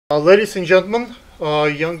Ladies and gentlemen,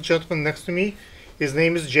 young gentleman next to me, his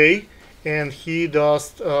name is Jay, and he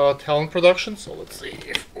does talent production. So let's see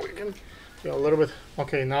if we can, yeah, a little bit.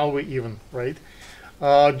 Okay, now we're even, right?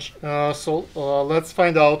 Let's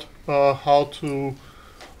find out how to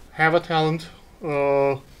have a talent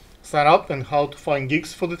sign up and how to find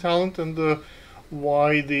gigs for the talent and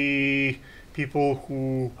why the people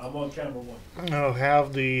who I'm on camera one.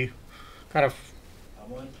 have the kind of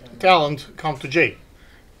I'm on camera. talent come to Jay.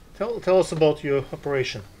 Tell us about your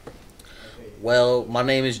operation. Okay. Well, my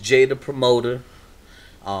name is Jay the Promoter.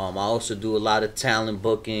 I also do a lot of talent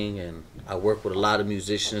booking, and I work with a lot of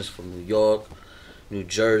musicians from New York, New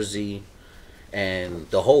Jersey, and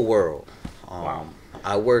the whole world. Wow.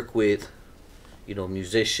 I work with,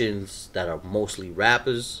 musicians that are mostly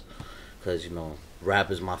rappers, because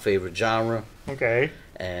rap is my favorite genre. Okay.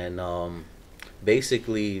 And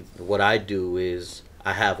basically, what I do is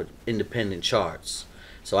I have independent charts,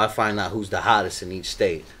 so I find out who's the hottest in each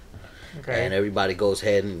state. Okay. And everybody goes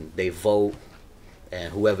ahead and they vote,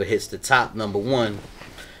 and whoever hits the top number one,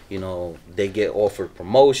 they get offered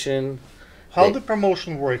promotion. How They- the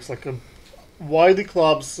promotion works? Like, why the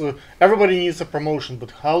clubs? Everybody needs a promotion,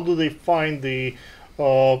 but how do they find the,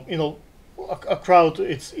 a crowd?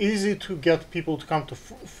 It's easy to get people to come to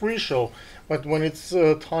free show, but when it's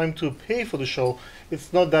time to pay for the show,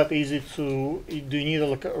 it's not that easy to. Do you need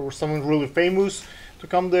or someone really famous to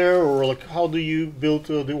come there, or like how do you build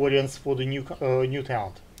the audience for the new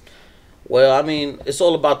talent? Well, I mean, it's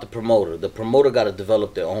all about the promoter. The promoter got to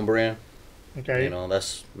develop their own brand. Okay.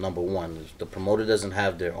 That's number one. If the promoter doesn't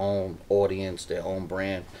have their own audience, their own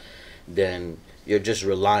brand, then you're just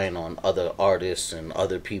relying on other artists and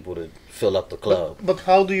other people to fill up the club. But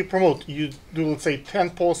how do you promote? You do, let's say, 10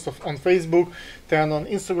 posts on Facebook, 10 on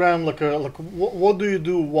Instagram. What do you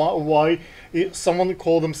do? Why someone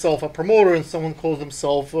call themselves a promoter and someone calls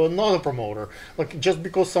themselves not a promoter? Like, just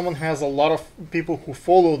because someone has a lot of people who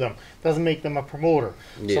follow them doesn't make them a promoter.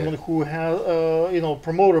 Yeah. Someone who has,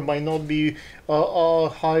 promoter might not be a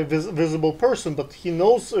high visible person, but he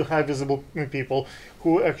knows high visible people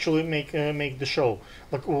who actually make the show.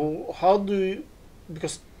 Like, how do you?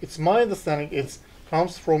 Because it's my understanding it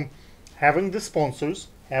comes from having the sponsors,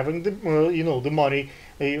 having the the money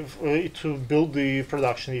to build the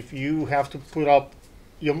production. If you have to put up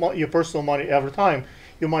your personal money every time,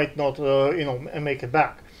 you might not make it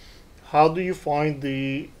back. How do you find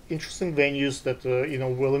the interesting venues that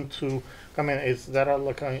willing to come in? Is that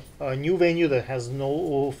like a new venue that has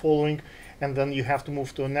no following, and then you have to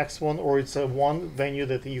move to the next one, or it's a one venue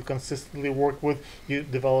that you consistently work with, you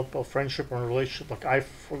develop a friendship or a relationship? Like I,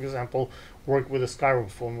 for example, worked with a Skyrim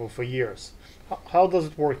for years. How does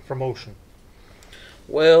it work, promotion?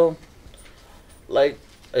 Well, like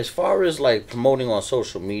as far as like promoting on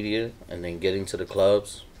social media and then getting to the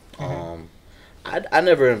clubs, I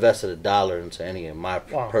never invested a dollar into any of my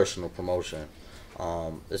Wow. personal promotion.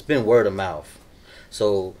 It's been word of mouth.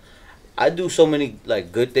 So I do so many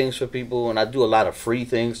like good things for people, and I do a lot of free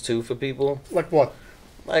things too for people. Like what?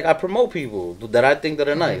 Like I promote people that I think that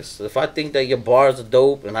are nice. If I think that your bars are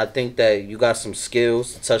dope, and I think that you got some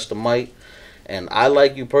skills to touch the mic, and I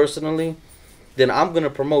like you personally, then I'm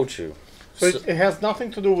gonna promote you. So it has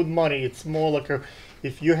nothing to do with money. It's more like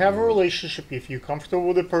if you have a relationship, if you're comfortable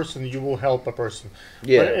with a person, you will help a person.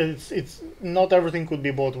 Yeah. But it's not everything could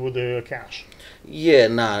be bought with cash. Yeah,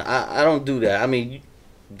 nah, I don't do that. I mean,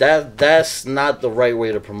 that's not the right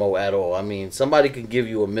way to promote at all. I mean, somebody could give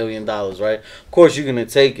you $1 million, right? Of course, you're gonna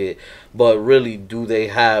take it, but really, do they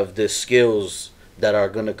have the skills that are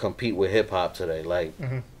gonna compete with hip hop today? Like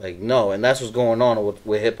no, and that's what's going on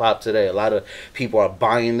with hip hop today. A lot of people are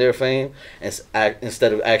buying their fame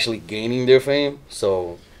instead of actually gaining their fame.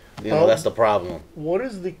 So, that's the problem. What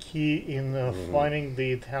is the key in finding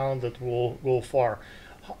the talent that will go far?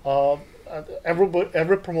 Uh,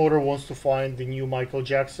 every promoter wants to find the new Michael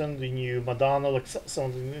Jackson, the new Madonna, like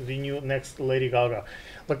some the new next Lady Gaga.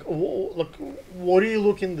 Like what do you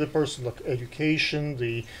look in the person? Like education,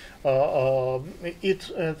 the it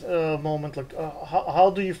at a moment. Like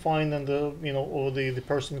how do you find and or the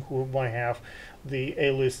person who might have the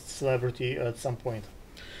A-list celebrity at some point?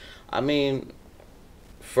 I mean,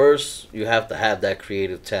 first you have to have that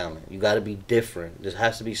creative talent. You got to be different. There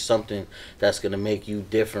has to be something that's going to make you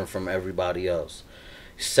different from everybody else.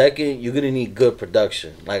 Second, you're going to need good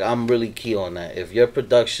production. Like, I'm really key on that. If your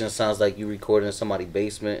production sounds like you recording in somebody's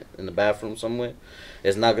basement in the bathroom somewhere,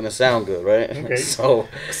 it's not gonna sound good, right? Okay. So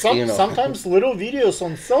you know, Sometimes little videos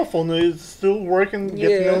on cell phone is still working,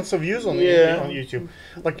 get Yeah. millions of views on Yeah. on YouTube.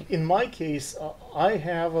 Like in my case, I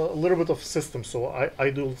have a little bit of system, so I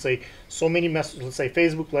do, let's say, so many messages. Let's say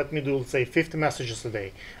Facebook let me do, let's say, 50 messages a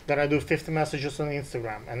day. Then I do 50 messages on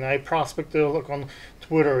Instagram, and I prospect like on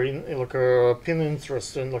Twitter, in like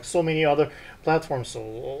Pinterest, and like so many other platforms. So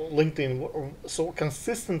LinkedIn. So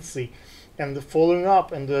consistency and the following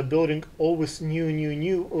up and the building always new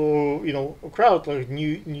crowd, like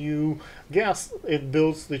new guests, it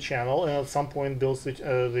builds the channel, and at some point builds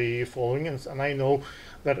the following. And I know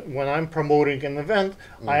that when I'm promoting an event,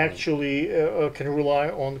 I actually can rely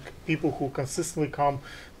on people who consistently come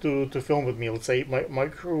to film with me. Let's say my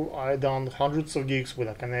crew, I done hundreds of gigs with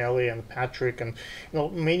like Anelli and Patrick, and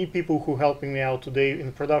many people who helping me out today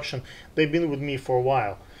in production. They've been with me for a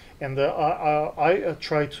while, and I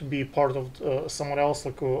try to be part of someone else,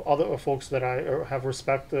 like other folks that I have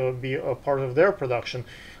respect, be a part of their production.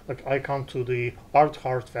 Like I come to the Art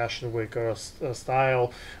Heart Fashion Week,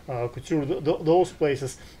 Style, Couture, those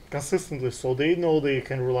places consistently, so they know they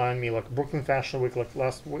can rely on me. Like Brooklyn Fashion Week, like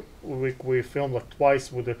last week we filmed like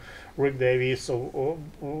twice with Rick Davies. So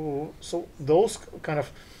those kind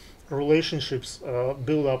of relationships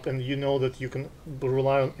build up, and you know that you can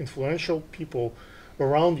rely on influential people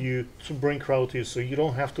around you to bring crowd to you, so you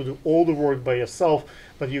don't have to do all the work by yourself,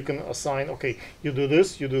 but you can assign, okay, you do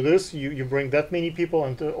this, you bring that many people,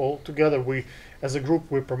 and all together we as a group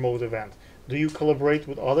we promote event. Do you collaborate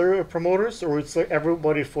with other promoters, or it's like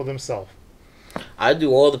everybody for themselves? I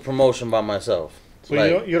do all the promotion by myself. So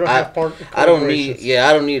Like, you don't I, have part I don't need collaborations? yeah,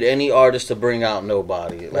 I don't need any artist to bring out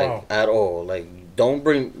nobody, like Wow. at all. Like don't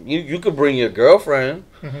bring you could bring your girlfriend,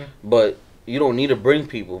 Mhm. but you don't need to bring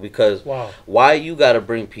people, because Wow, why you got to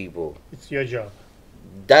bring people? it's your job.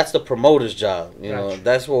 That's the promoter's job. You know, Gotcha.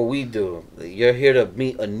 that's what we do. You're here to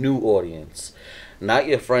meet a new audience, not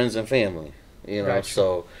your friends and family. You know, Gotcha.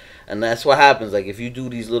 so and that's what happens. Like if you do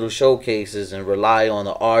these little showcases and rely on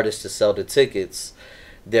the artist to sell the tickets,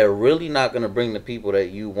 they're really not going to bring the people that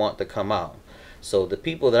you want to come out. So the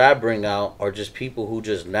people that I bring out are just people who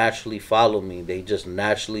just naturally follow me. They just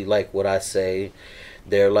naturally like what I say.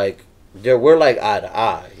 They're like we're like eye to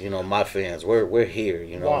eye. You know, my fans. We're here.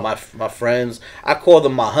 You know, Wow. my friends. I call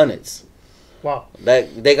them my hundreds. Wow.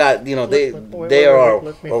 That they got. You know, they Wait, are.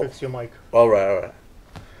 let me Oh, fix your mic. all right, all right.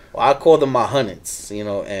 Well, I call them my hundreds. You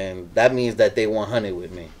know, and that means that they want honey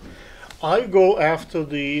with me. I go after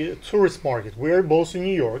the tourist market. We're both in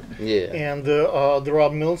New York, Yeah. and there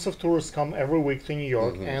are millions of tourists come every week to New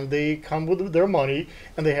York, Mhm. and they come with their money,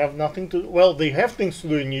 and they have nothing to. Well, they have things to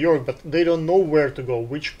do in New York, but they don't know where to go,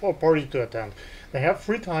 which party to attend. They have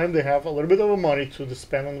free time. They have a little bit of money to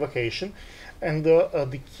spend on vacation, and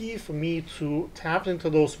the key for me to tap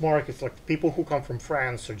into those markets, like people who come from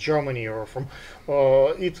France or Germany or from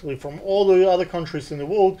Italy, from all the other countries in the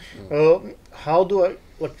world, how do I,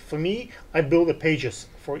 like for me, I build the pages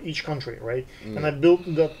for each country, right? And I build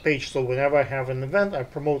that page, so whenever I have an event, I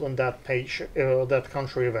promote on that page, that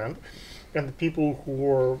country event, and the people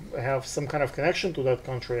who have some kind of connection to that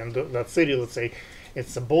country and that city, let's say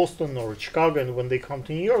it's a Boston or Chicago, and when they come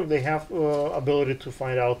to New York, they have ability to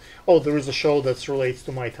find out, oh, there is a show that relates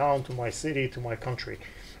to my town, to my city, to my country.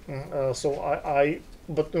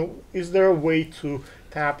 But is there a way to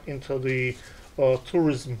tap into the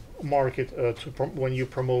tourism market when you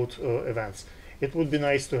promote events? It would be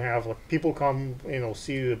nice to have like people come,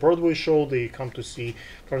 see the Broadway show. They come to see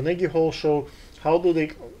Carnegie Hall show. How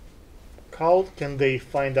can they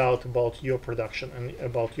find out about your production and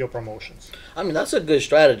about your promotions? I mean, that's a good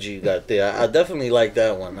strategy you got there. I definitely like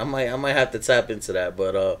that one. I might have to tap into that.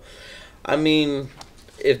 But I mean,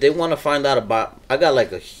 if they want to find out about, I got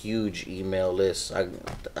like a huge email list. I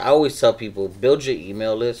always tell people build your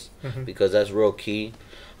email list because that's real key.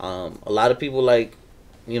 A lot of people like,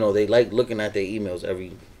 they like looking at their emails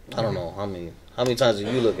every. I don't know how many times do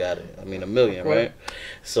you look at it? I mean, a million, right?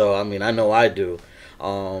 So I mean, I know I do.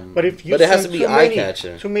 But if you but it has to send be too eye many,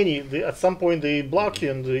 catching. too many, at some point they block you,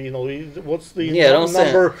 and what's the Yeah, don't send-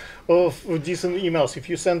 number of decent emails? If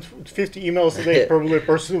you send 50 emails a day, probably a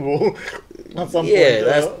person will at some Yeah,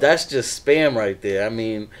 point. that's just spam right there. I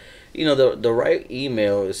mean, the right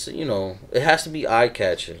email is it has to be eye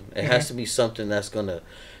catching. It has to be something that's gonna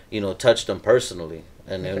touch them personally.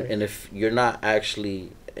 And Okay. and if you're not actually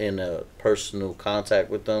in a personal contact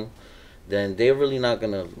with them, then they're really not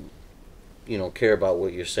gonna care about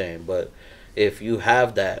what you're saying. But if you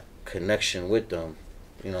have that connection with them,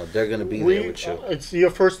 you know, they're gonna be there We, with you. it's your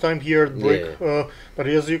first time here at Brick, Yeah. but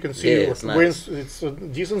as you can see, Yeah, it's nice. it's a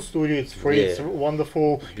decent studio. It's free. It's Yeah.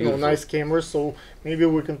 wonderful. Beautiful. Nice cameras. So maybe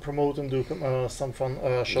we can promote and do some fun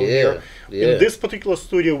show Yeah, here. yeah. In this particular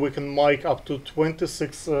studio, we can mic up to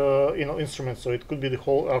 26, instruments. So it could be the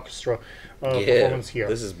whole orchestra performance here.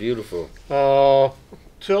 This is beautiful.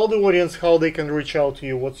 Tell the audience how they can reach out to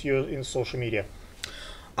you. What's your in social media?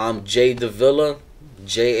 I'm Jay Davila,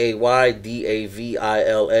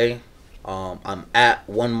 JayDavila. I'm at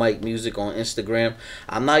One Mic Music on Instagram.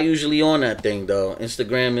 I'm not usually on that thing though.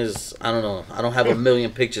 Instagram is, I don't know. I don't have a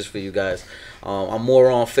million pictures for you guys. I'm more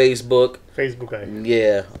on Facebook. Facebook guy.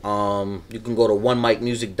 Yeah. You can go to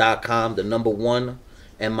onemicmusic.com, the number one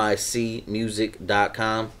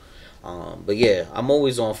MICmusic.com. But yeah, I'm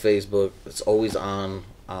always on Facebook. It's always on.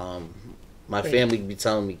 My family be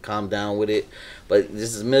telling me calm down with it, but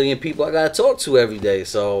this is a million people I gotta talk to every day.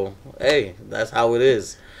 So hey, that's how it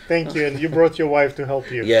is. Thank you. And you brought your wife to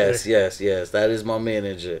help you. Yes, yes, yes. That is my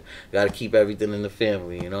manager. Got to keep everything in the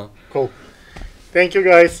family, you know. Cool. Thank you,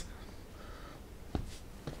 guys.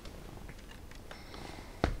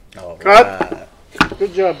 All Cut. right.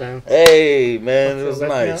 Good job, man. Hey, man, it was Let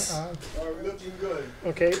me- nice. Are we looking good?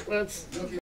 Okay, let's. Looking